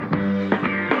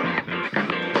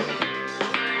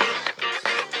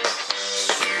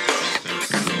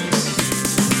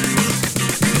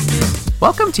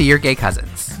Welcome to Your Gay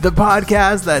Cousins, the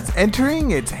podcast that's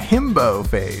entering its himbo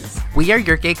phase. We are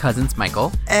your gay cousins,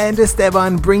 Michael and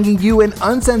Esteban, bringing you an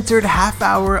uncensored half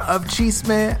hour of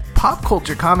chisme, pop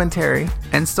culture commentary,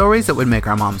 and stories that would make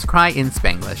our moms cry in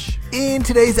Spanglish. In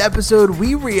today's episode,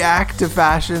 we react to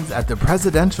fashions at the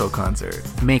presidential concert,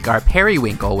 make our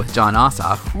periwinkle with John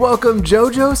Ossoff, welcome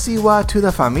Jojo Siwa to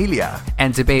the familia,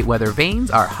 and debate whether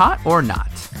veins are hot or not.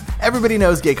 Everybody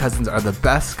knows gay cousins are the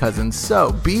best cousins,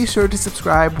 so be sure to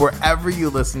subscribe wherever you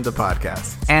listen to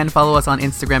podcasts. And follow us on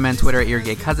Instagram and Twitter at Your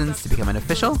Gay Cousins to become an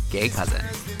official gay cousin.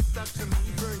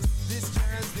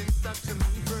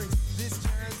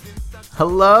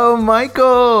 Hello,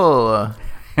 Michael.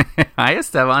 Hi,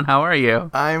 Esteban. How are you?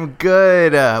 I'm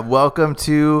good. Welcome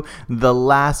to the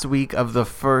last week of the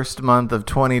first month of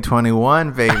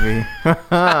 2021, baby.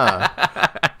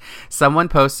 Someone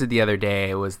posted the other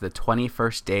day, it was the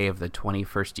 21st day of the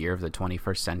 21st year of the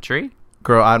 21st century.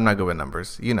 Girl, I'm not good with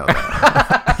numbers. You know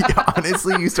that. Yeah,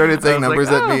 honestly, you started saying numbers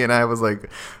at me, and I was like,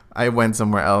 I went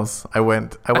somewhere else. I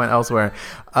went elsewhere.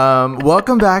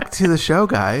 Welcome back to the show,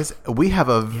 guys. We have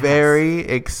a very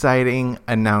exciting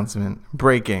announcement.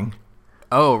 Breaking.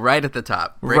 Oh, right at the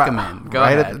top. Break them in. Go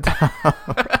right ahead. At the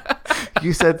top.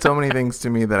 You said so many things to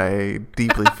me that I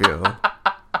deeply feel.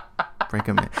 Break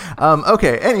them in.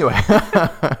 Okay, anyway.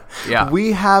 Yeah.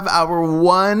 We have our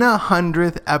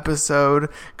 100th episode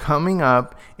coming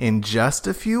up in just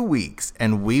a few weeks,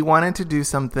 and we wanted to do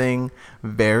something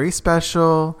very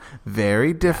special,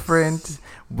 very different. Yes.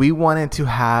 We wanted to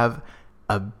have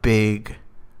a big...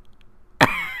 I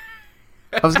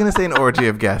was going to say an orgy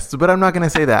of guests, but I'm not going to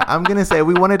say that. I'm going to say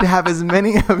we wanted to have as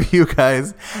many of you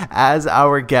guys as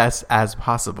our guests as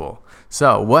possible.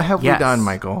 So what have we done,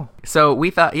 Michael? So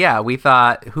we thought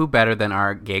who better than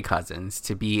our gay cousins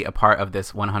to be a part of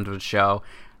this 100th show.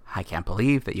 I can't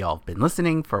believe that y'all have been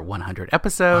listening for 100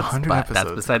 episodes, but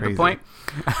that's beside the point.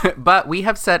 But we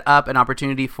have set up an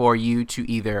opportunity for you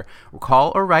to either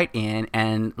call or write in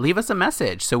and leave us a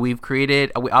message. So we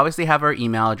obviously have our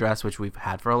email address, which we've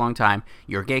had for a long time,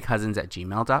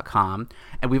 yourgaycousins@gmail.com.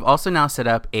 And we've also now set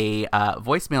up a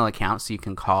voicemail account so you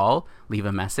can call, leave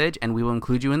a message, and we will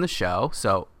include you in the show.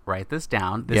 So write this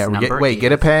down. Get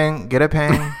a pen. Go to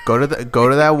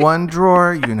that one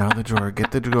drawer. You know the drawer.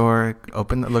 Get the drawer.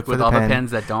 Look with for the all pen. The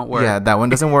pens that don't work. Yeah, that one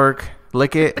doesn't work.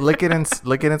 Lick it and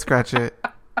scratch it.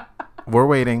 We're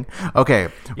waiting. Okay,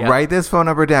 Write this phone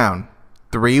number down.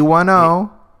 310.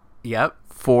 Yep.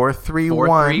 431.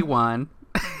 431.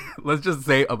 Let's just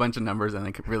say a bunch of numbers and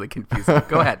it could really confuse you.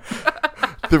 Go ahead.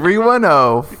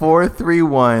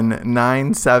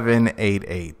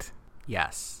 310-431-9788.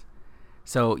 Yes.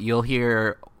 So you'll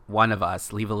hear one of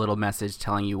us leave a little message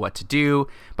telling you what to do,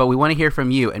 but we want to hear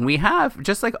from you. And we have,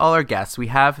 just like all our guests, we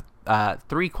have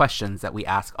 3 questions that we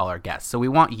ask all our guests. So we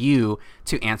want you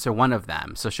to answer one of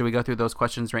them. So should we go through those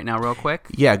questions right now real quick?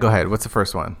 Yeah, go ahead. What's the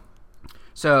first one?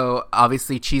 So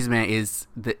obviously chisme is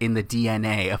in the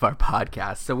DNA of our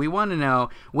podcast. So we want to know,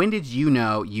 when did you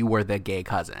know you were the gay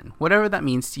cousin? Whatever that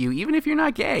means to you. Even if you're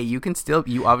not gay, you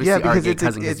obviously are a gay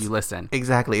cousin because you listen.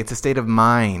 Exactly. It's a state of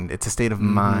mind. It's a state of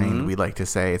mind, we like to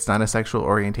say. It's not a sexual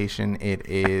orientation. It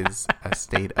is a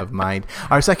state of mind.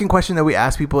 Our second question that we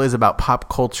ask people is about pop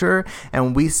culture.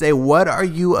 And we say, what are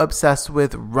you obsessed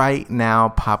with right now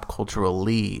pop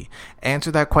culturally?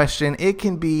 Answer that question. It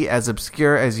can be as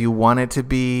obscure as you want it to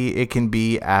be. It can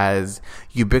be as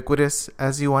ubiquitous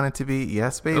as you want it to be.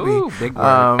 Yes, baby. Ooh, big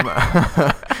word.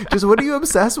 Just what are you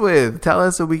obsessed with? Tell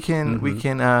us so we can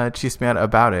chisme out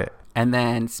about it. And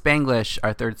then Spanglish,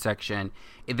 our third section.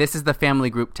 This is the family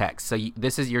group text. So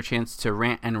this is your chance to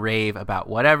rant and rave about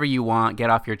whatever you want, get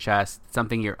off your chest,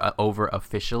 something you're over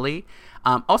officially.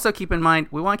 Also, keep in mind,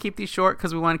 we want to keep these short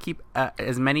because we want to keep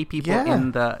as many people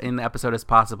in the episode as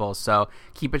possible. So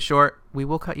keep it short. We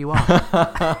will cut you off.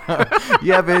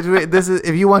 Yeah, bitch. This is,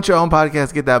 if you want your own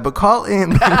podcast, get that. But call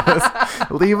in,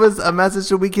 leave us a message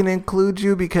so we can include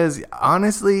you, because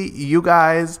honestly, you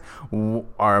guys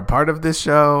are a part of this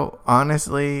show.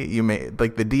 Honestly, you make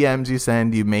the DMs you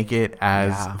send, you make it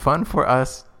as fun for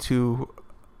us to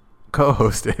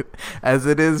co-host it as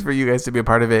it is for you guys to be a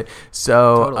part of it.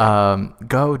 So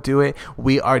go do it.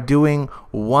 We are doing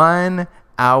 1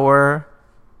 hour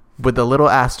with a little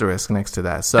asterisk next to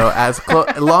that. So as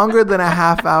longer than a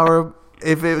half hour.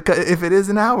 If it is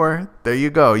an hour, there you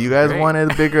go. You guys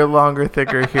wanted bigger, longer,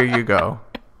 thicker. Here you go.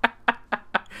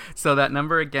 So that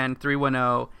number again,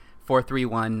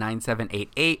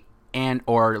 310-431-9788. And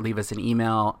or leave us an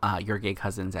email,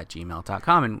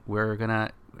 yourgaycousins@gmail.com, and we're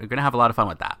gonna we're going to have a lot of fun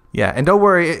with that. Yeah, and don't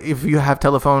worry if you have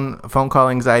phone call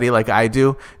anxiety like I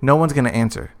do. No one's going to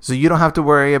answer. So you don't have to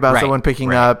worry about someone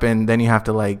picking up and then you have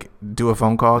to like do a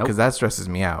phone call because that stresses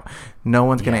me out. No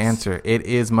one's going to answer. It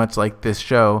is much like this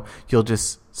show. You'll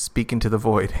just speak into the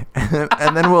void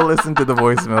and then we'll listen to the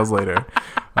voicemails later.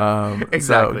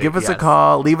 Exactly. So give us a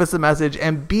call, leave us a message,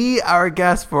 and be our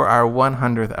guest for our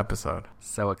 100th episode.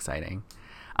 So exciting.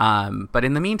 But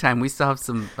in the meantime, we still have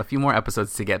a few more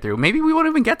episodes to get through. Maybe we won't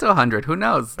even get to 100. Who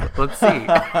knows? Let's see.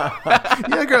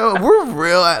 Yeah, girl,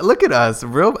 we're look at us,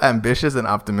 real ambitious and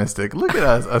optimistic. Look at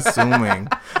us assuming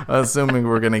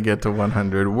we're going to get to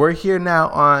 100. We're here now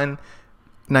on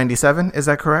 97. Is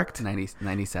that correct?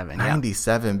 97.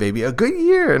 97, baby. A good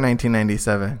year,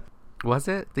 1997. Was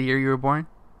it the year you were born?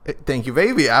 Thank you,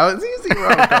 baby. I was easy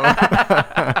where I'm going.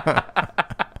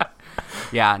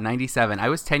 Yeah, 97. I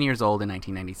was 10 years old in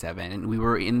 1997, and we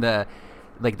were in the,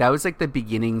 like, that was like the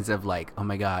beginnings of like, oh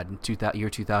my God, year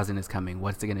 2000 is coming.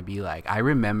 What's it going to be like? I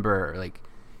remember like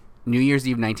New Year's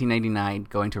Eve 1999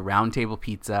 going to Round Table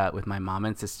Pizza with my mom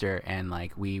and sister, and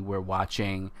like we were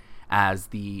watching as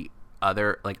the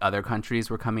other countries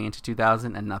were coming into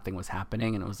 2000 and nothing was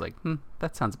happening, and it was like,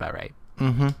 that sounds about right.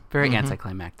 Very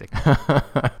anticlimactic.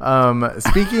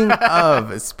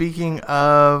 Speaking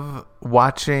of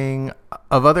watching,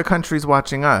 of other countries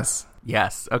watching us.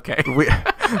 Yes. Okay. We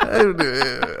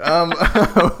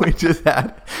just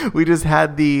had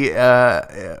the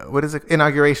what is it,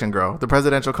 inauguration, girl, the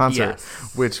presidential concert,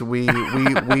 which we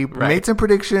made some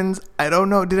predictions. I don't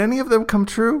know, did any of them come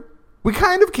true? We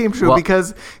kind of came true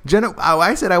because Jen.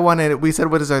 I said we said,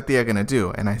 what is Arthea going to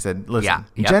do? And I said, listen,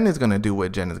 Jen is going to do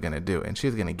what Jen is going to do, and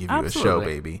she's going to give you a show,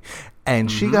 baby. And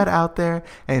she got out there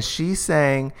and she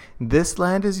sang "This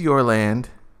Land Is Your Land,"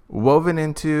 woven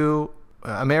into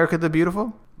America the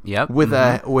Beautiful. Yep. With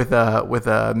a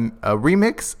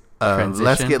remix of Transition.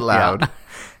 "Let's Get Loud."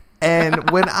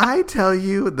 And when I tell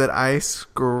you that I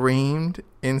screamed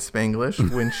in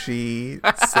Spanglish when she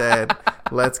said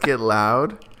 "Let's Get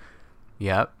Loud."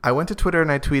 Yep. I went to Twitter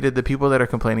and I tweeted, the people that are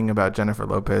complaining about Jennifer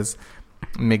Lopez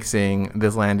mixing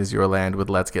 "This Land Is Your Land" with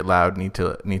 "Let's Get Loud" need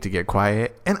to get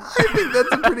quiet. And I think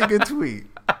that's a pretty good tweet.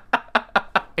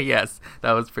 Yes,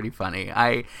 that was pretty funny.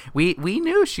 We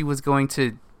knew she was going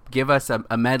to give us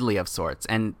a medley of sorts,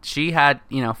 and she had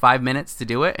 5 minutes to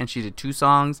do it, and she did 2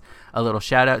 songs, a little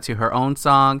shout out to her own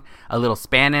song, a little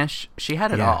Spanish. She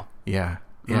had it all. Yeah.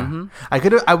 Yeah, I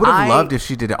would have loved if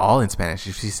she did it all in Spanish.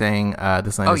 If she sang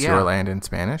 "This Land Is Your Land" in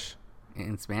Spanish.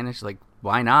 In Spanish, like,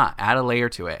 why not? Add a layer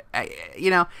to it.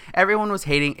 Everyone was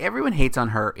hating. Everyone hates on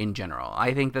her in general.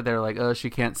 I think that they're like, oh, she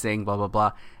can't sing, blah blah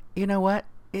blah. You know what?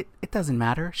 It doesn't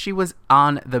matter. She was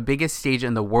on the biggest stage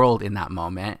in the world in that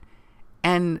moment,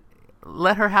 and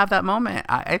let her have that moment.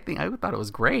 I thought it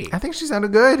was great. I think she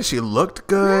sounded good. She looked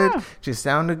good. Yeah. She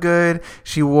sounded good.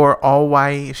 She wore all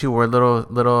white. She wore little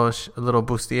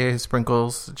bustier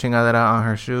sprinkles, chingadera on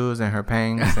her shoes and her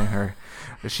pangs and her.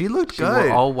 She looked good. She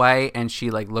wore all white, and she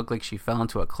like looked like she fell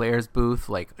into a Claire's booth,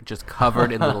 like just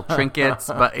covered in little trinkets.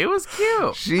 But it was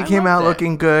cute. She came out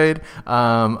looking good.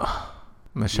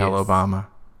 Michelle Obama,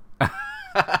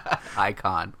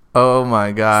 icon. Oh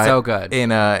my God, so good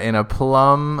in a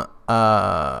plum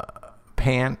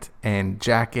pant and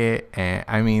jacket, and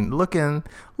I mean looking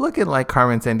like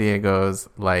Carmen Sandiego's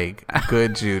like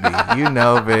good Judy.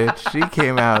 Bitch, she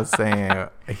came out saying,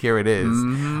 "Here it is."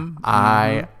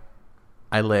 I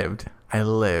lived.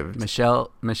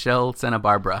 Michelle Santa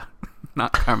Barbara,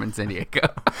 not Carmen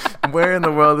Sandiego. Where in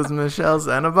the world is Michelle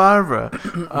Santa Barbara?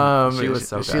 She was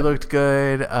so good. She looked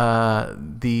good.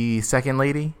 The second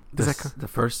lady. The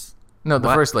first. No,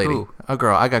 the first lady. Who? Oh,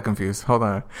 girl, I got confused. Hold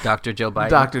on. Dr. Joe Biden.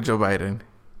 Dr. Joe Biden.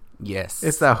 Yes.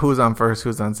 It's that who's on first,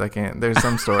 who's on second. There's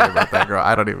some story about that girl.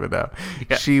 I don't even know.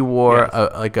 Yeah. She wore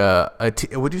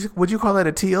would you call that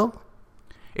a teal?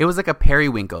 It was like a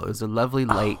periwinkle. It was a lovely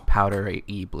light powdery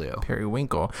blue.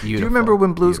 Periwinkle. Beautiful. Do you remember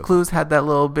when Blue's Clues had that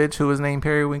little bitch who was named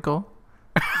Periwinkle?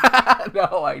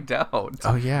 No, I don't.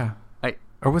 Oh yeah.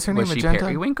 Or was her name Magenta? Was she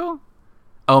Periwinkle?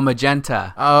 Oh,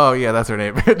 Magenta. Oh yeah, that's her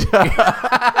name.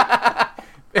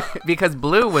 Because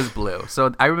Blue was blue.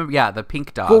 So I remember, the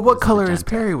pink dog. Well, what color is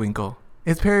Periwinkle?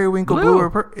 Is Periwinkle blue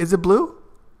or is it blue?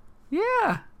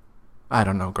 Yeah. I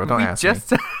don't know, girl. Don't ask me.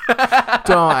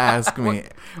 Don't ask me.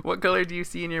 What color do you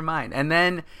see in your mind? And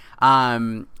then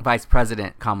Vice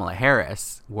President Kamala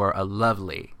Harris wore a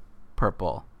lovely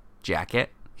purple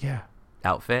jacket. Yeah.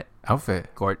 Outfit. A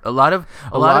lot of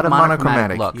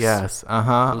monochromatic looks. Yes. It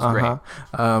was great.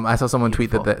 I saw someone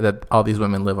tweet that all these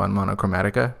women live on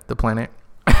Monochromatica, the planet.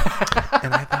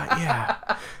 And I thought,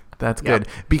 That's good.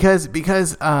 Because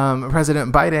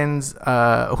President Biden's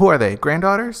who are they?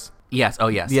 Granddaughters? Yes. Oh,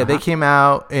 yes. Yeah, they came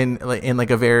out in like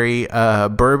a very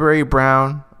Burberry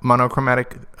brown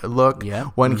monochromatic look. Yeah.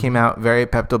 One came out very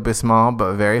Pepto-Bismol,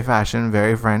 but very fashion,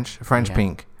 very French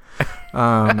pink.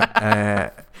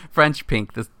 French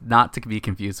pink, not to be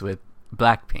confused with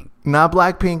black pink. Not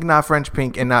black pink, not French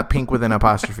pink, and not pink with an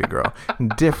apostrophe, girl.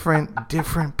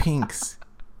 different pinks.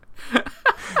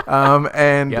 And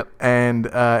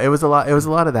it was a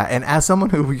lot of that. And as someone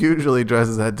who usually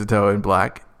dresses head to toe in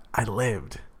black, I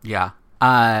lived. Yeah.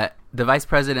 The vice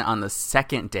president on the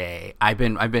second day, I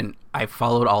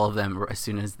followed all of them as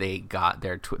soon as they got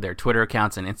their Twitter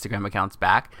accounts and Instagram accounts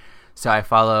back. So I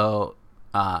follow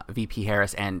VP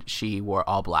Harris, and she wore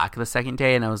all black the second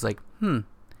day, and I was like,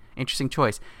 interesting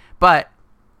choice. But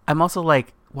I'm also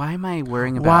like, why am I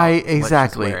worrying about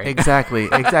exactly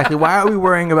why are we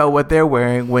worrying about what they're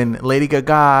wearing when Lady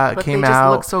Gaga came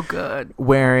out look so good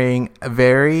wearing a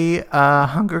very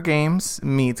Hunger Games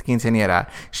meets quinceañera?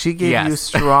 She gave you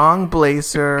strong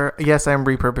blazer. Yes, I'm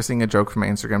repurposing a joke from my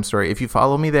Instagram story. If you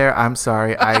follow me there, I'm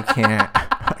sorry, I can't.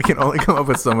 I can only come up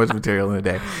with so much material in a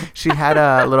day. She had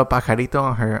a little pajarito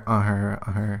on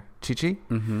her chichi,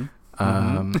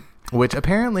 which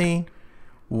apparently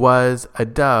was a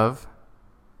dove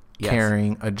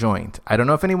carrying a joint. I don't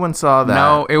know if anyone saw that.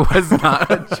 No, it was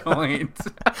not a joint.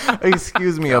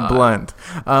 Excuse me, a blunt.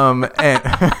 And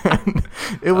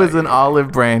it was an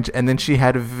olive branch, and then she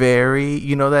had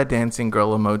that dancing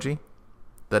girl emoji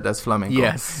that does flamenco.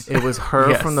 Yes, it was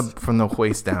her from the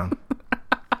waist down.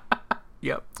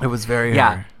 Yep, it was very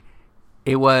her.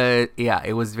 It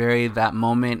was very that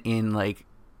moment in like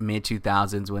mid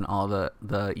 2000s when all the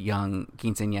young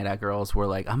quinceañera girls were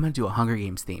like, I'm gonna do a Hunger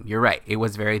Games theme. You're right, it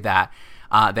was very that.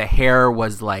 The hair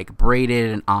was like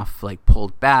braided and off, like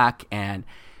pulled back, and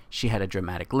she had a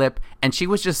dramatic lip, and she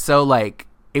was just so like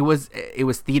it was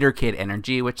theater kid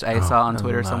energy, which I saw on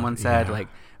Twitter. Someone said like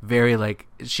very like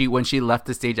when she left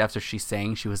the stage after she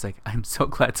sang, she was like, I'm so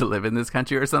glad to live in this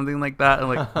country or something like that. I'm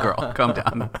like, girl, calm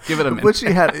down, give it a minute. But she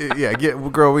had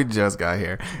girl, we just got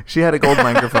here. She had a gold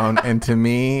microphone, and to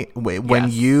me,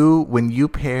 when you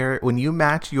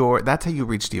match that's how you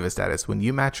reach diva status. When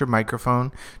you match your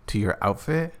microphone to your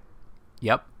outfit,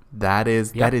 that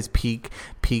is peak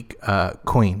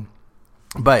queen.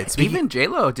 But even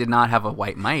J-Lo did not have a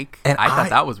white mic, and I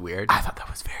thought that was weird. I thought that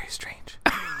was very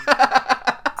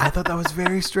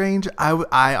strange.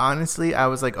 I honestly, I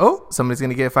was like, oh, somebody's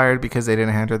gonna get fired because they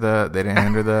didn't hand her the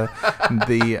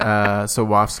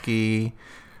Swarovski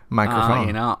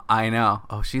microphone. I know.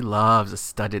 Oh, she loves a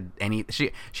studded.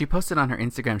 She posted on her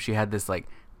Instagram. She had this like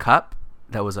cup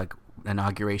that was like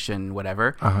inauguration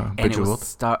whatever, and bejeweled.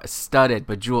 It was studded,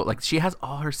 bejeweled. Like she has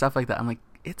all her stuff like that. I'm like,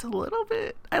 it's a little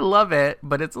bit. I love it,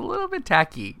 but it's a little bit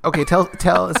tacky. Okay, tell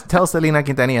Selena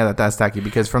Quintanilla that's tacky,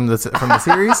 because from the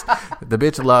series, the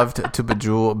bitch loved to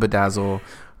bedazzle,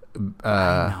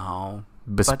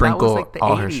 besprinkle like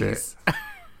all 80s. her shit.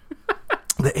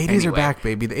 The 80s are back,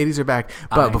 baby. The 80s are back.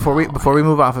 But before we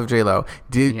move off of J-Lo,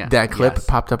 that clip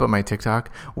popped up on my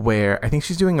TikTok where I think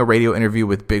she's doing a radio interview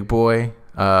with Big Boy,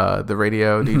 the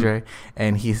radio DJ,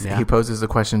 and he poses a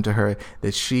question to her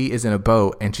that she is in a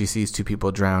boat and she sees two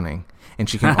people drowning and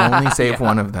she can only save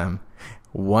one of them.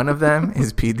 One of them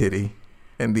is P. Diddy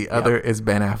and the other is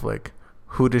Ben Affleck.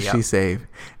 Who does she save?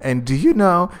 And do you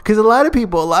know, because a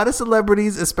lot of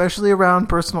celebrities, especially around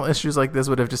personal issues like this,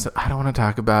 would have just said, I don't want to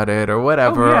talk about it or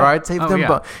whatever, or I'd save them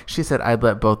both. She said, I'd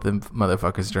let both them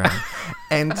motherfuckers drown.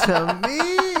 And to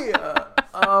me,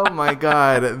 oh my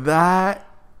God,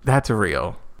 that's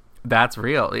real. That's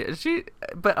real.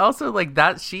 But also like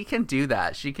that, she can do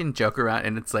that. She can joke around,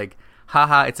 and it's like,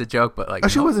 haha, it's a joke, but like,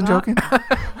 she wasn't joking.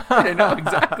 I know,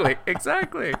 exactly. It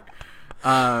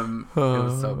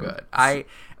was so good.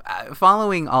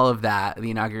 Following all of that,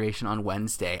 the inauguration on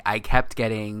Wednesday, I kept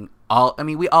getting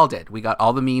we all did. We got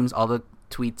all the memes, all the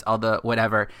tweets, all the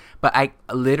whatever. But I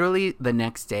literally the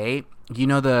next day,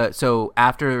 so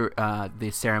after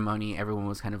the ceremony, everyone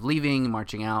was kind of leaving,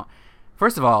 marching out.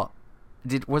 First of all,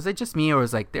 was it just me, or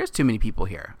was like, there's too many people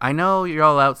here? I know you're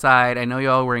all outside. I know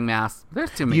you're all wearing masks. There's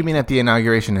too many. You mean at the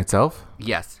inauguration itself?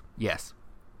 Yes.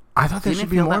 I thought there should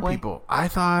be more people. I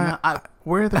thought,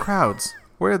 where are the crowds?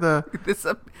 Where are the...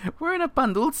 We're in a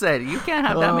pan dulce. You can't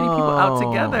have that many people out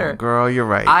together. Girl, you're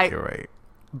right. You're right.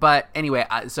 But anyway,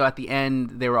 so at the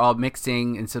end, they were all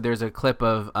mixing. And so there's a clip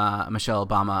of Michelle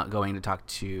Obama going to talk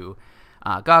to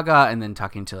Gaga and then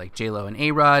talking to like J-Lo and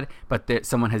A-Rod. But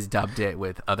someone has dubbed it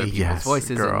with other people's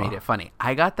voices and made it funny.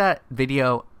 I got that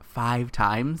video 5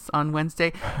 times on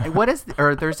Wednesday.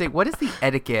 Thursday. What is the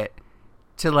etiquette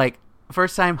to like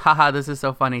First time, haha, this is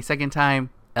so funny. Second time,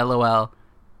 LOL.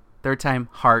 Third time,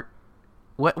 heart.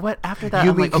 What after that?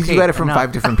 You mean you got it from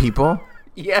 5 different people?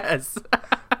 Yes.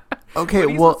 Okay, what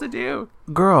are you supposed to do?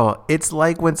 Girl, it's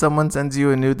like when someone sends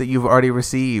you a nude that you've already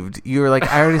received. You're like,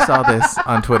 I already saw this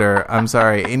on Twitter. I'm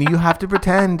sorry. And you have to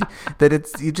pretend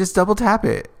that you just double tap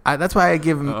it. That's why I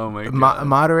give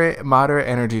moderate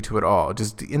energy to it all.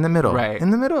 Just in the middle. Right.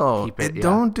 In the middle.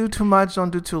 Don't do too much.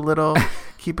 Don't do too little.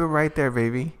 Keep it right there,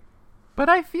 baby. But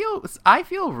I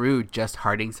feel rude just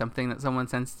hearting something that someone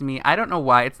sends to me. I don't know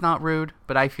why it's not rude,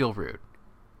 but I feel rude.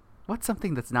 What's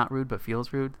something that's not rude but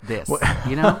feels rude? This,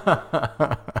 you know?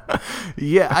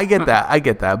 Yeah, I get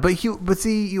that. But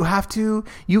see,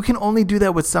 you can only do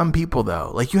that with some people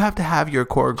though. Like you have to have your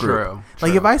core group. True.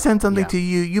 Like if I send something to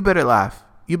you, you better laugh.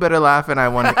 You better laugh, and I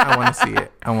want to see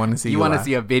it. I want to see you. Want to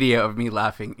see a video of me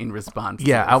laughing in response.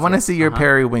 Yeah, I want to see your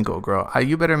periwinkle, girl.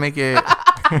 You better make it.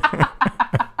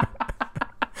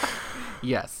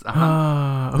 Yes.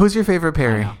 Who's your favorite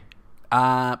Perry?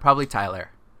 Probably Tyler.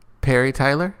 Perry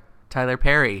Tyler? Tyler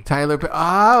Perry.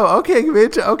 Oh, okay,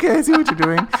 bitch. Okay, I see what you're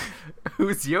doing.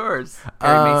 Who's yours?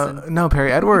 Perry Mason? No,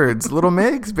 Perry Edwards. Little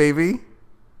Mix, baby.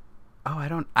 Oh,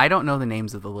 I don't know the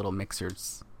names of the Little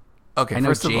Mixers. Okay, I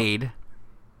know Jade.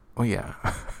 Oh yeah.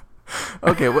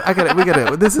 Okay, we're gonna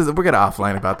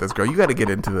offline about this, girl. You got to get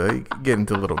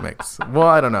into Little Mix. Well,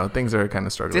 I don't know. Things are kind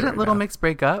of struggling. Didn't Little Mix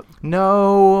break up?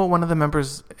 No, one of the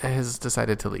members has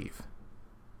decided to leave.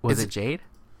 Was it Jade?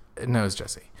 No, it's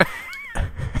Jesse.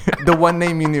 The one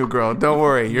name you knew, girl. Don't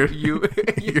worry.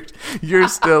 You're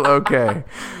still okay.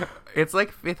 It's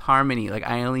like Fifth Harmony. Like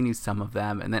I only knew some of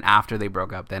them, and then after they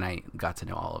broke up, then I got to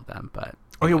know all of them. But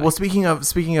anyway. Okay, well, speaking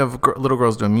of little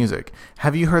girls doing music,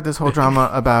 have you heard this whole drama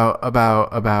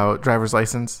about driver's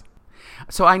license?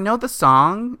 So I know the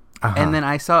song, and then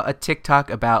I saw a TikTok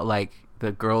about like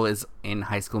the girl is in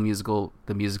High School Musical,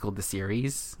 the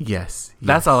series. Yes,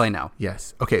 that's all I know.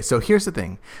 Yes. Okay, so here's the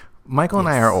thing. Michael and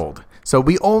I are old, so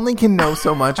we only can know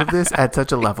so much of this at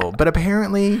such a level. But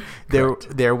apparently,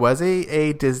 there was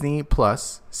a Disney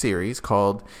Plus series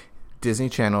called Disney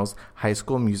Channel's High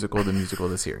School Musical,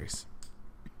 the series.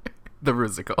 The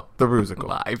Rusical.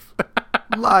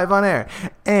 Live on air,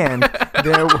 and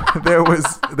there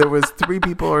was 3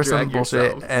 people or some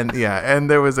bullshit, and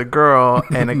there was a girl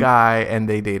and a guy, and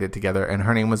they dated together, and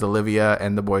her name was Olivia,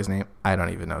 and the boy's name I don't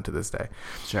even know to this day.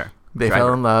 Sure. They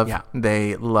fell in love. Yeah.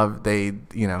 They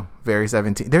very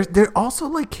 17. They're also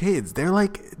like kids.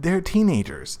 They're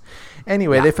teenagers.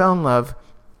 Anyway, They fell in love.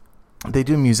 They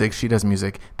do music. She does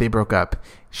music. They broke up.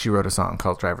 She wrote a song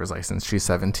called Driver's License. She's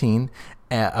 17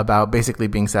 about basically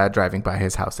being sad driving by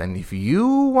his house. And if you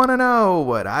want to know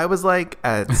what I was like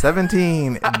at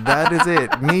 17, that is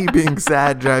it. Me being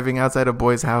sad driving outside a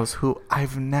boy's house who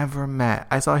I've never met.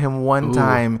 I saw him one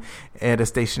time at a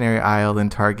stationary aisle in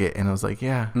Target, and I was like,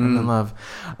 yeah, I'm in love.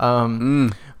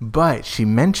 But she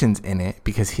mentions in it,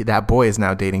 because that boy is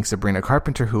now dating Sabrina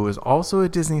Carpenter, who is also a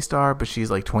Disney star, but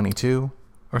she's like 22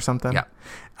 or something. Yeah.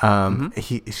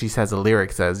 She says, a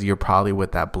lyric says, "You're probably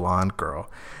with that blonde girl."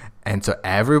 And so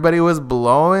everybody was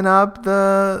blowing up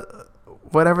the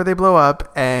whatever they blow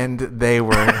up, and they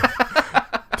were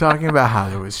talking about how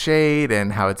there was shade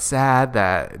and how it's sad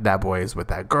that boy is with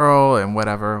that girl and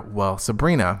whatever. Well,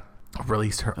 Sabrina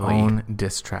released her own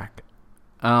diss track.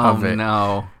 Oh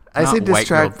no. I say diss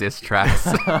track. Diss tracks.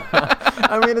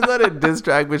 I mean, it's not a diss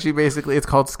track, but it's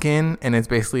called Skin, and it's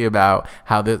basically about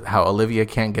how Olivia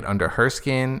can't get under her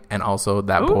skin, and also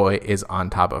that boy is on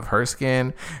top of her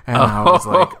skin. And I was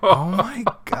like, oh my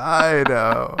God,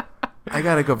 I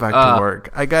gotta go back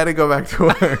to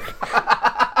work.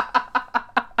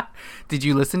 Did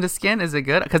you listen to Skin? Is it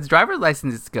good? Because Driver's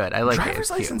License is good. I like it.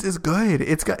 Driver's License is good.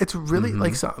 It's really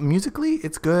like musically,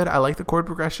 it's good. I like the chord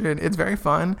progression. It's very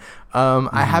fun.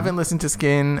 I haven't listened to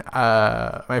Skin.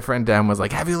 My friend Dan was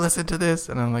like, "Have you listened to this?"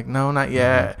 And I'm like, "No, not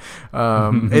yet."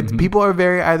 People are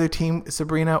very either Team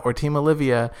Sabrina or Team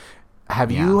Olivia. Have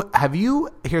you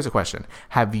here's a question.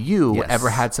 Have you ever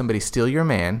had somebody steal your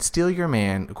man,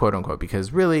 quote unquote,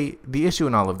 because really the issue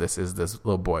in all of this is this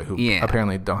little boy who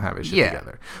apparently don't have his shit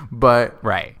together. But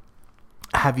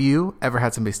have you ever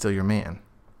had somebody steal your man?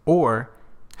 Or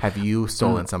have you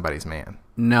stolen somebody's man?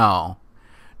 No.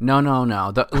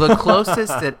 The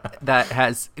closest that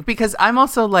has, because I'm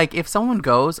also like, if someone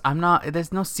goes,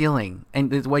 there's no stealing.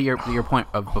 And it's what your point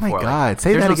of before. Oh my God.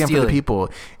 Say that again for the people.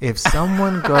 If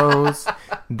someone goes,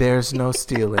 there's no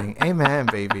stealing. Amen,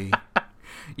 baby.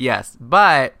 Yes.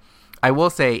 But I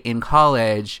will say in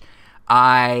college,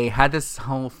 I had this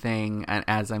whole thing, and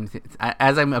as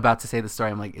I'm about to say the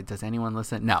story, I'm like, does anyone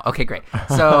listen? No. Okay, great.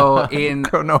 So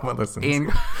no one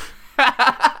listens.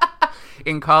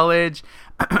 in college,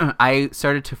 I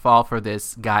started to fall for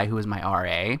this guy who was my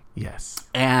RA. Yes.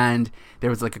 And there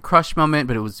was like a crush moment,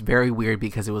 but it was very weird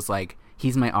because it was like,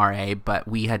 he's my RA, but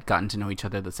we had gotten to know each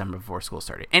other the summer before school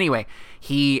started. Anyway,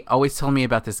 he always told me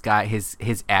about this guy, his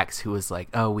ex, who was like,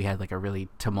 oh, we had like a really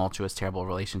tumultuous, terrible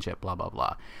relationship, blah, blah,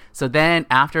 blah. So then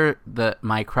after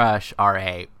my crush,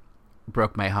 RA,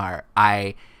 broke my heart,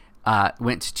 I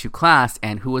went to class,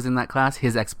 and who was in that class?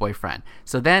 His ex-boyfriend.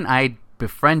 So then I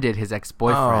befriended his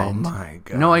ex-boyfriend, oh my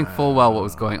God, knowing full well what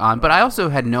was going on. But I also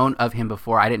had known of him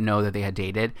before. I didn't know that they had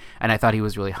dated, and I thought he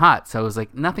was really hot. So I was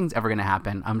like, nothing's ever going to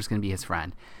happen. I'm just going to be his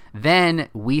friend. Then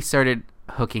we started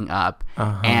hooking up,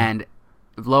 and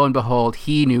lo and behold,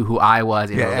 he knew who I was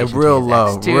in relation real to his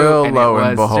low, ex too, real and low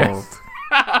and behold.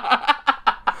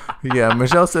 Yeah,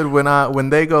 Michelle said when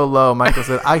they go low, Michael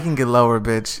said, I can get lower,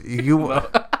 bitch. You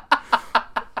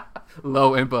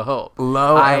lo and behold.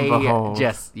 Lo and behold.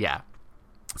 Yeah.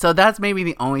 So that's maybe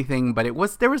the only thing, but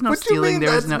there was no stealing.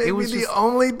 There was no. It was the just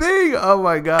only thing. Oh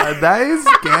my God, that is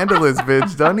scandalous,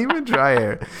 bitch. Don't even try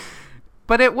it.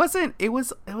 But it wasn't. It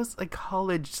was like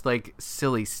college, like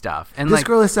silly stuff. And this like,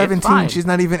 girl is 17. She's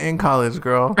not even in college,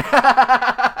 girl.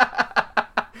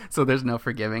 So there's no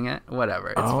forgiving it. Whatever.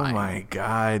 It's fine. My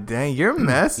God, dang, you're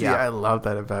messy. Yeah. I love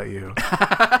that about you.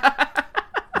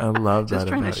 I love that. Just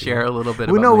trying to share a little bit.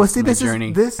 Well, about my this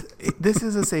journey. This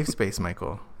is a safe space,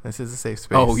 Michael. This is a safe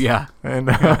space. Oh yeah, and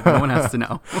no one has to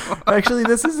know. Actually,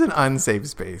 this is an unsafe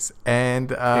space,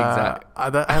 and exactly.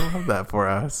 I love that for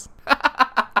us.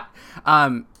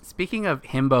 Speaking of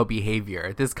himbo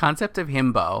behavior, this concept of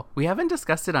himbo, we haven't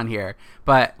discussed it on here,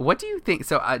 but what do you think?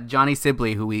 So Johnny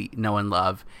Sibley, who we know and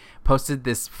love, posted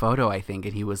this photo, I think,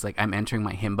 and he was like, I'm entering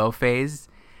my himbo phase,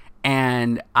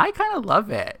 and I kind of love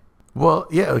it. Well,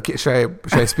 yeah. Okay, should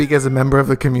I speak as a member of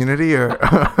the community, or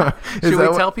should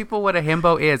we tell people what a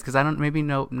himbo is? Because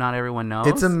not everyone knows.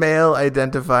 It's a male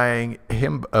identifying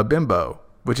a bimbo,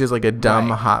 which is like a dumb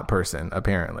hot person,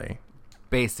 apparently.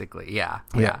 Basically, yeah.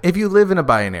 If you live in a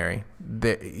binary,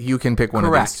 you can pick one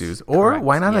of these twos, or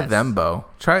why not a thembo?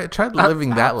 Try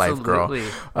living that life, girl.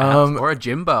 Or a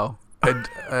Jimbo. All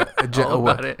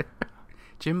about it.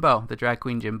 Jimbo, the drag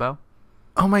queen Jimbo.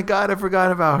 Oh my God, I forgot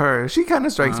about her. She kind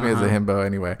of strikes me as a himbo,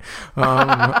 anyway.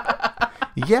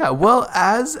 Yeah, well,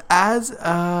 as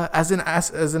an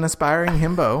aspiring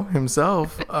himbo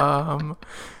himself,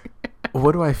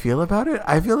 what do I feel about it?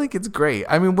 I feel like it's great.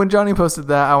 I mean, when Johnny posted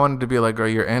that, I wanted to be like, "Girl,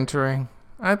 you're entering."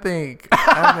 I think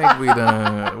we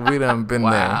done been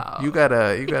there. You got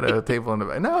a table in the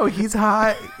back. No, he's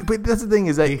hot, but that's the thing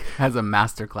is that he has a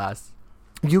masterclass.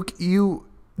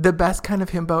 The best kind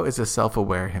of himbo is a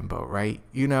self-aware himbo, right?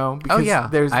 You know, because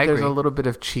there's a little bit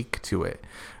of cheek to it,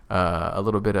 a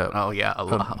little bit of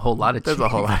a whole lot of cheek. There's a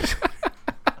whole lot.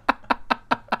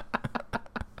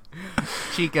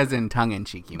 Cheek as in tongue in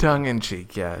cheek. Tongue in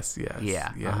cheek, yes.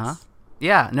 Yeah.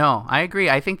 Yeah, no, I agree.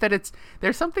 I think that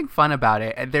there's something fun about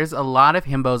it. There's a lot of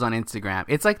himbos on Instagram.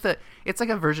 It's like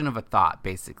a version of a thought,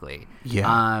 basically. Yeah.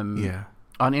 On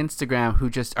Instagram,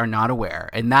 who just are not aware,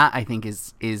 and that I think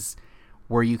is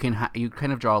where you can you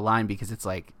kind of draw a line, because it's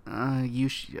like you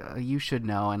should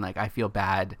know, and like I feel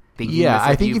bad.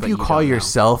 I think if you call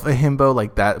yourself a himbo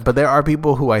like that, but there are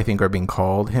people who I think are being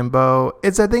called himbo.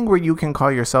 It's a thing where you can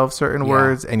call yourself certain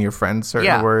words and your friends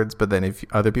certain words, but then if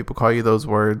other people call you those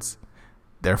words,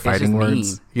 they're fighting words.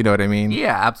 Mean. You know what I mean?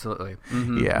 Yeah, absolutely.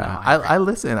 Mm-hmm. Yeah, no, I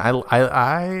listen.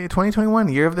 I 2021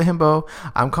 year of the himbo.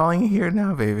 I'm calling it here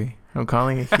now, baby. I'm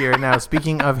calling it here now.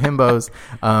 Speaking of himbos,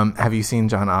 have you seen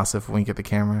John Ossoff wink at the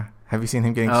camera? Have you seen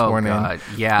him getting sworn in?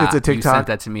 Yeah, it's a TikTok. You sent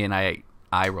that to me, and I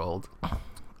rolled.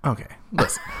 Okay,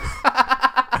 listen.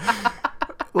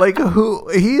 Like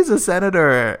he's a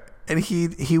senator, and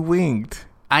he winked.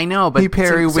 I know, but he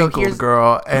periwinkled,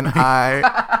 girl, and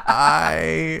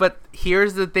I. But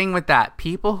here's the thing with that: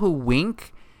 people who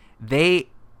wink, they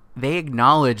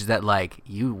acknowledge that, like,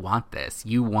 you want this,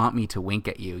 you want me to wink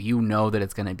at you, you know that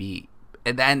it's gonna be,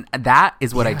 and then that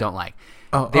is what I don't like.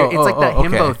 It's like that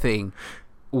himbo thing.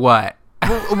 What?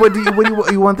 What do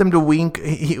you want them to wink?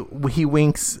 He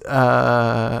winks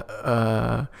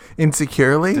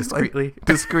insecurely, discreetly.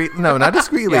 Discreet? No, not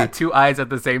discreetly. Yeah, two eyes at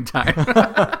the same time.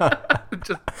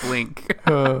 Just blink.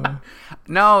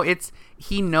 No,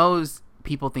 he knows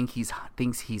people thinks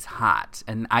he's hot,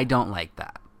 and I don't like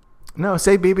that. No,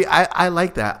 say baby, I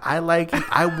like that. I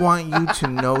want you to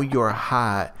know you're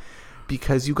hot,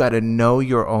 because you got to know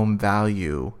your own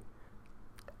value.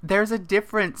 There's a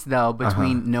difference, though,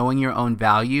 between knowing your own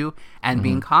value and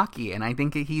being cocky, and I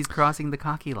think he's crossing the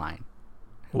cocky line.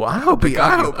 Well, I hope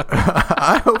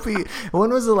he. When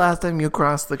was the last time you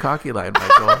crossed the cocky line,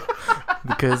 Michael?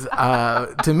 Because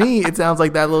to me, it sounds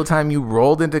like that little time you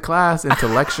rolled into class, into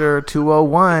lecture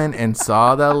 201, and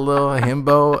saw that little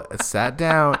himbo, sat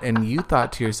down, and you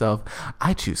thought to yourself,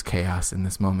 I choose chaos in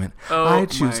this moment. I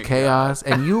choose chaos.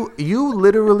 God. And you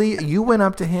literally, you went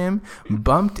up to him,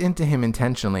 bumped into him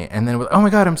intentionally, and then, oh my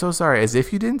God, I'm so sorry. As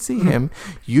if you didn't see him,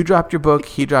 you dropped your book,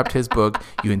 he dropped his book.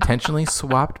 You intentionally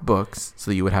swapped books so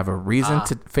you would have a reason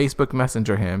to Facebook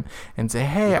Messenger him and say,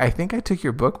 hey, I think I took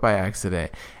your book by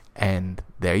accident. And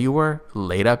there you were,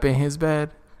 laid up in his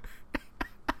bed.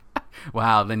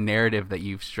 Wow, the narrative that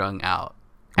you've strung out.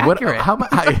 Accurate. How much?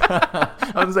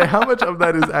 I was say, how much of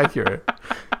that is accurate?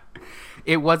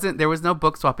 It wasn't. There was no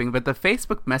book swapping, but the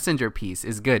Facebook Messenger piece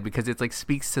is good because it's like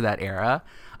speaks to that era.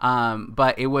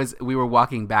 But it was, we were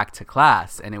walking back to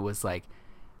class, and it was like,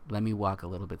 let me walk a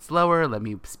little bit slower. Let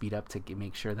me speed up to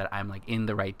make sure that I'm like in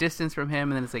the right distance from him.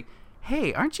 And then it's like,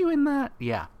 hey, aren't you in that?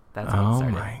 Yeah, that's how it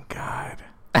started. Oh my God.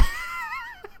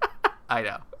 I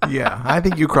know. Yeah, I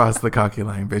think you crossed the cocky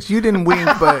line, bitch. You didn't wink,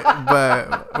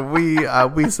 but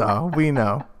we saw, we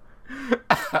know.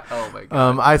 Oh my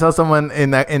God. I saw someone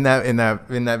in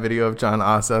that video of John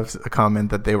Ossoff's comment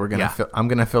that they were gonna I'm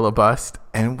gonna filibust,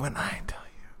 and when I tell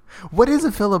you, what is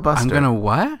a filibuster? I'm gonna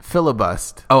what?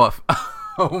 Filibust. Oh,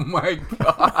 oh my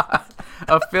God.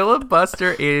 A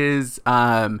filibuster is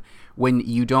when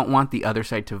you don't want the other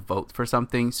side to vote for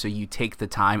something, so you take the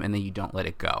time and then you don't let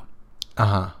it go.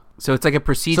 So it's like a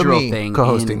procedural thing.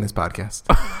 Co-hosting this podcast.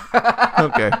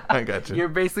 Okay, I got you. You're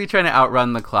basically trying to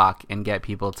outrun the clock and get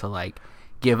people to like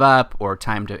give up or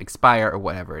time to expire or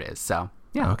whatever it is. So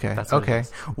yeah. Okay. Okay.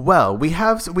 Well, we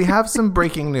have some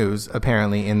breaking news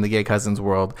apparently in the Gay Cousins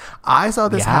world. I saw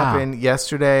this happen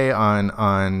yesterday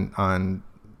on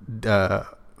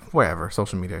wherever,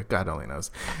 social media, God only knows.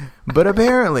 But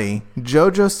apparently,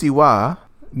 JoJo Siwa,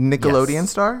 Nickelodeon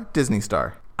star, Disney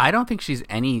star. I don't think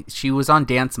she was on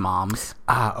Dance Moms.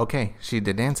 Okay. She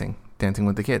did dancing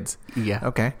with the kids. Yeah.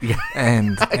 Okay. Yeah.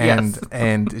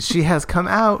 And she has come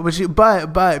out,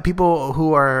 but people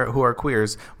who are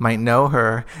queers might know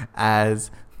her as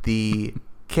the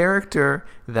character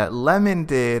that Lemon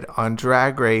did on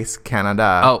Drag Race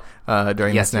Canada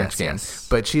during the Snatch Game. Yes.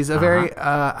 But she's a very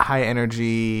high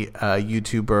energy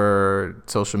YouTuber,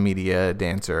 social media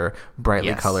dancer,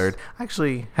 brightly colored. I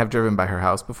actually have driven by her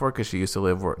house before because she used to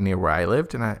live near where I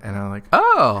lived, and I'm like,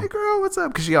 oh, hey girl, what's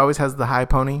up? Because she always has the high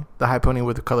pony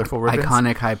with the colorful ribbons.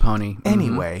 Iconic high pony.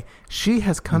 Anyway, she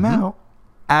has come out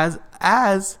as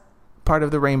part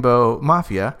of the Rainbow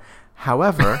Mafia.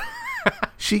 However,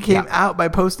 she came out by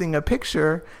posting a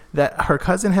picture that her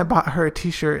cousin had bought her a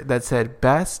t-shirt that said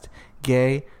best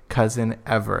gay cousin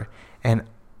ever. And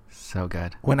so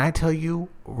good. When I tell you,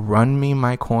 run me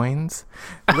my coins.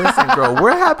 Listen, girl,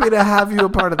 we're happy to have you a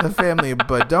part of the family,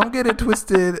 but don't get it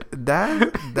twisted.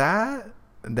 That's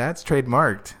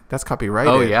trademarked. That's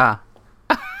copyrighted. Oh yeah.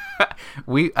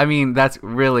 I mean, that's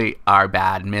really our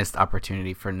missed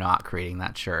opportunity for not creating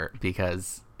that shirt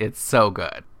because it's so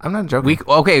good. I'm not joking.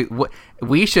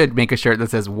 We should make a shirt that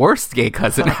says worst gay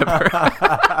cousin ever.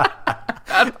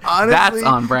 Honestly, that's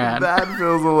on brand. That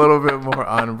feels a little bit more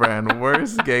on brand.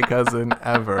 Worst gay cousin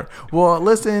ever. Well,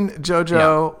 listen,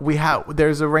 JoJo,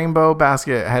 there's a rainbow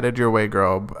basket headed your way,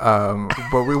 girl.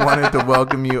 But we wanted to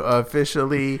welcome you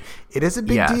officially. It is a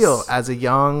big deal as a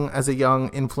young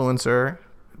influencer.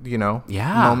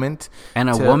 Moment, and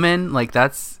a woman, like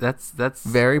that's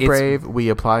very brave. We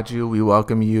applaud you. We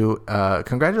welcome you.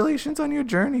 Congratulations on your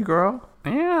journey, girl.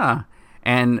 Yeah,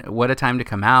 and what a time to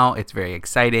come out. It's very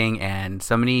exciting, and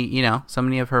so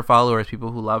many of her followers,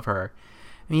 people who love her,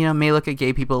 may look at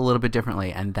gay people a little bit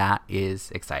differently, and that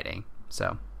is exciting.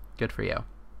 So good for you.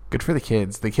 Good for the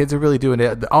kids. The kids are really doing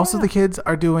it. Also, the kids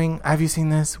are doing. Have you seen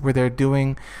this? Where they're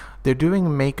doing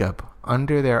makeup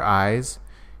under their eyes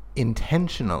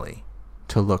intentionally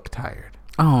to look tired.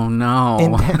 Oh no.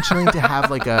 Intentionally to have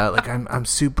I'm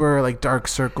super dark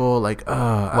circle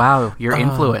wow, your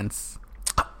influence.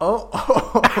 I'm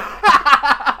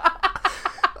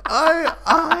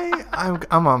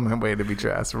on my way to be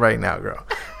dressed right now, girl.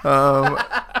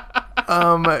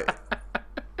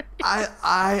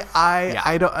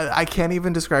 I can't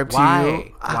even describe to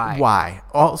you why.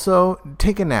 Also,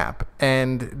 take a nap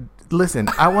and listen,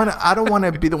 I don't want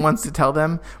to be the ones to tell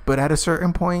them, but at a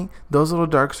certain point, those little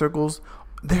dark circles,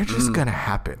 they're just going to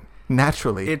happen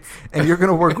naturally. And you're going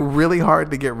to work really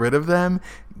hard to get rid of them.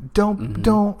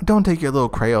 Don't take your little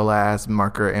Crayola ass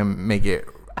marker and make it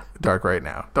dark right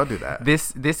now. Don't do that.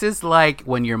 This is like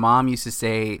when your mom used to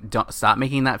say, "Don't stop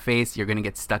making that face. You're going to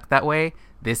get stuck that way."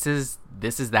 This is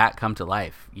that come to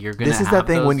life. You're going to This is that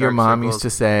thing when your mom used to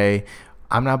say,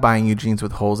 "I'm not buying you jeans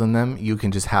with holes in them. You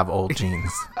can just have old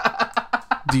jeans."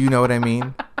 Do you know what I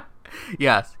mean?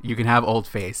 Yes, you can have old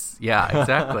face. Yeah,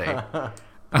 exactly.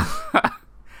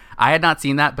 I had not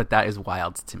seen that, but that is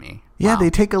wild to me. Yeah, wow. they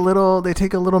take a little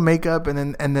makeup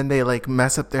and then they like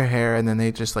mess up their hair and then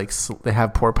they just like they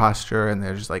have poor posture and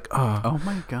they're just like, oh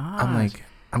my god. I'm like,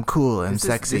 I'm cool and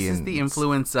sexy. This is the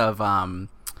influence of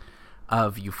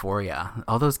Euphoria.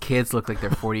 All those kids look like they're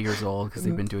 40 years old because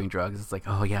they've been doing drugs. It's like,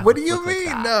 oh yeah. What do you mean?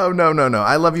 Like no.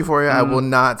 I love Euphoria. I will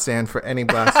not stand for any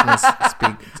blasphemous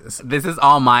speak. This is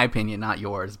all my opinion, not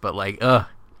yours. But like, I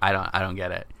don't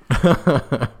get it.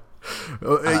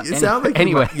 It sounds like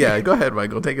anyway. Yeah, go ahead,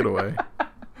 Michael. Take it away.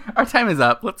 Our time is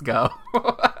up. Let's go.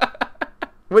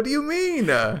 What do you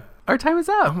mean? Our time is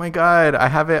up. Oh my god, I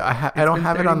have it. I don't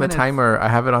have it on the timer. I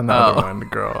have it on the other one,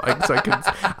 girl.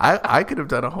 I could have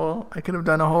done a whole. I could have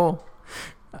done a whole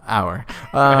hour.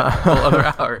 Whole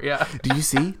other hour. Yeah. Do you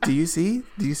see these? Do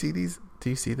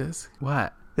you see this?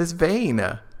 What? This vein.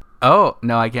 Oh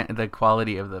no, I can't. The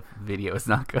quality of the video is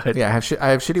not good. Yeah, I have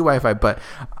shitty Wi-Fi, but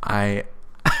I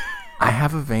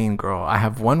have a vein, girl. I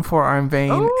have one forearm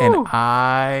vein, and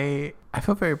I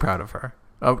feel very proud of her.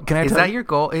 Oh, can I? Is that your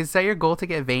goal? Is that your goal to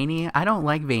get veiny? I don't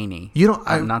like veiny. You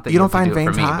don't. Not that you don't find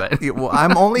veins hot. But well,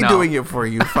 I'm only doing it for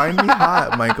you. Find me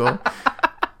hot, Michael.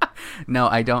 No,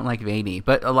 I don't like veiny,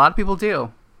 but a lot of people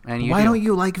do. And why don't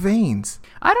you like veins?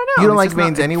 I don't know. You don't like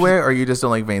veins anywhere, or you just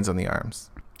don't like veins on the arms?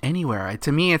 Anywhere.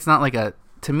 To me, it's not like a.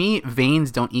 To me,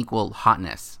 veins don't equal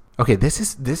hotness. Okay, this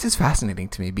is fascinating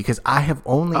to me because I have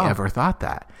only ever thought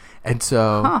that. And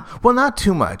so, well, not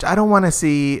too much. I don't want to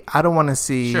see.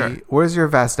 Sure. Where's your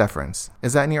vas deferens?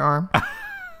 Is that in your arm?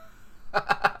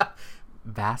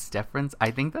 Vas deferens?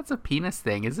 I think that's a penis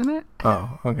thing, isn't it?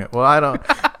 Oh, okay. Well, I don't.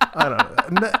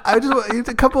 I just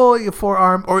a couple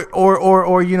forearm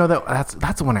or you know that's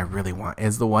the one I really want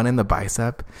is the one in the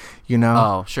bicep. You know?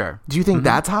 Oh, sure. Do you think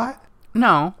that's hot?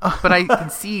 No, but I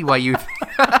can see why you.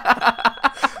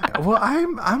 Well,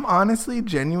 I'm honestly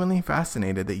genuinely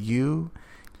fascinated that you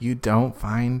don't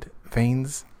find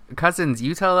veins. Cousins,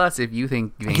 you tell us if you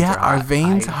think veins are hot. Are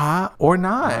veins hot or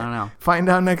not? I don't know. Find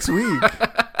out next week.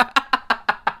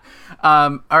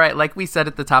 All right, like we said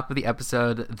at the top of the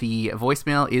episode, the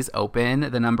voicemail is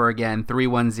open. The number again,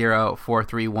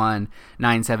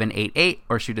 310-431-9788,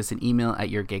 or shoot us an email at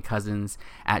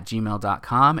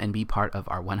yourgaycousins@gmail.com and be part of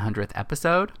our 100th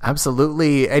episode.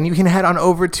 Absolutely. And you can head on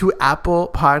over to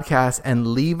Apple Podcasts and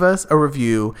leave us a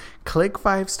review. Click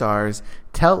 5 stars.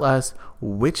 Tell us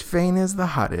which vein is the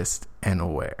hottest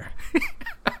and where.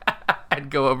 And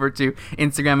go over to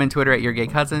Instagram and Twitter at Your Gay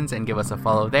Cousins and give us a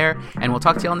follow there. And we'll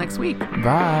talk to y'all next week.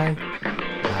 Bye.